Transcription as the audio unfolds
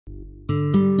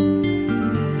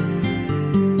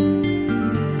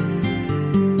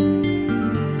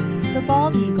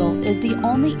is the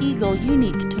only eagle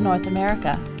unique to North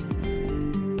America.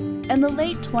 In the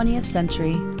late 20th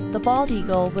century, the bald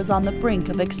eagle was on the brink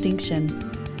of extinction.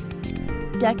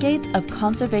 Decades of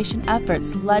conservation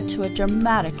efforts led to a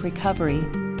dramatic recovery.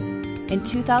 In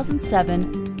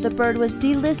 2007, the bird was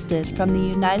delisted from the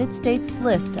United States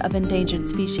list of endangered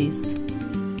species.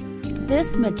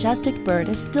 This majestic bird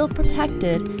is still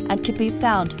protected and can be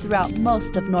found throughout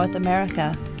most of North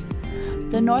America.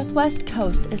 The Northwest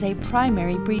Coast is a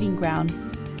primary breeding ground.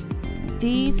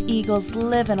 These eagles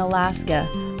live in Alaska,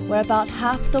 where about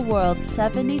half the world's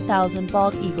 70,000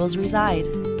 bald eagles reside.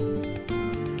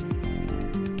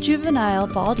 Juvenile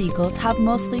bald eagles have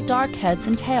mostly dark heads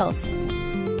and tails.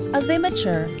 As they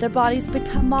mature, their bodies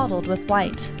become mottled with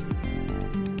white.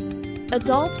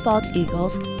 Adult bald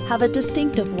eagles have a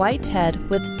distinctive white head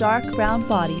with dark brown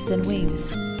bodies and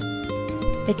wings.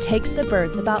 It takes the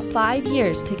birds about 5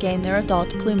 years to gain their adult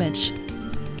plumage.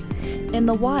 In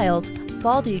the wild,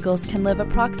 bald eagles can live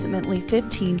approximately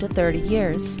 15 to 30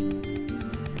 years.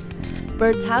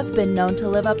 Birds have been known to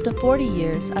live up to 40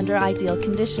 years under ideal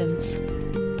conditions.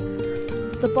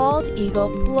 The bald eagle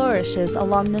flourishes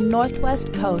along the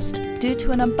Northwest Coast due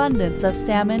to an abundance of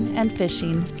salmon and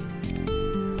fishing.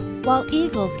 While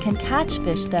eagles can catch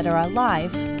fish that are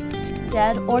alive,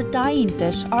 dead or dying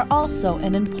fish are also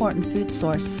an important food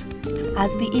source.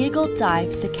 As the eagle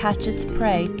dives to catch its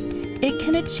prey, it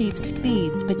can achieve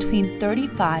speeds between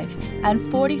 35 and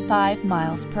 45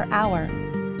 miles per hour.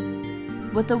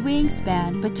 With a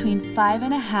wingspan between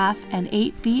 5.5 and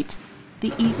 8 feet,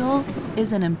 the eagle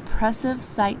is an impressive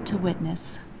sight to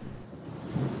witness.